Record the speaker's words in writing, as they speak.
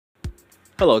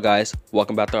Hello guys,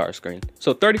 welcome back to our screen.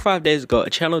 So 35 days ago, a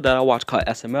channel that I watch called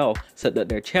SML said that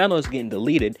their channel is getting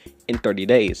deleted in 30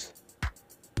 days.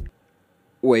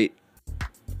 Wait,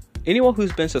 anyone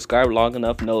who's been subscribed long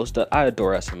enough knows that I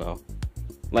adore SML.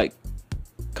 Like,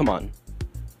 come on.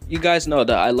 You guys know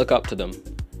that I look up to them.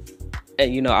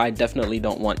 And you know, I definitely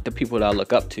don't want the people that I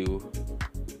look up to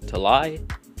lie.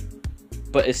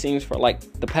 But it seems for like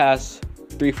the past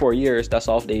 3-4 years, that's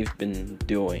all they've been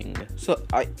doing. So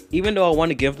even though I want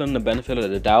to give them the benefit of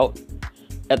the doubt,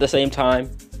 at the same time,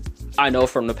 I know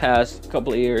from the past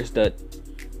couple of years that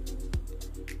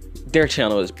their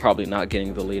channel is probably not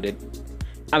getting deleted.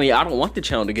 I mean, I don't want the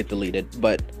channel to get deleted,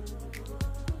 but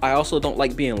I also don't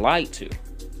like being lied to.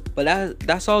 But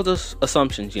that's all just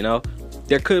assumptions, you know?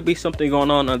 There could be something going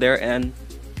on their end.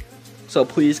 So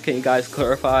please, can you guys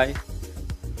clarify?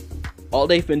 All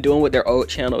they've been doing with their old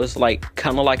channel is like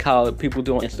kind of like how people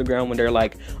do on Instagram when they're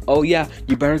like, oh yeah,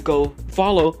 you better go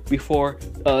follow before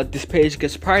this page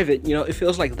gets private. You know, it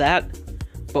feels like that,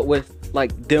 but with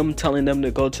like them telling them to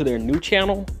go to their new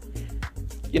channel,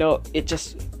 you know, it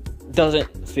just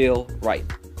doesn't feel right.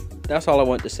 That's all I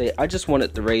wanted to say. I just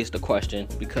wanted to raise the question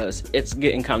because it's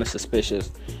getting kind of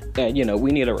suspicious, and you know,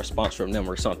 we need a response from them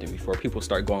or something before people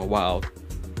start going wild,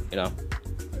 you know.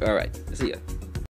 All right, see ya.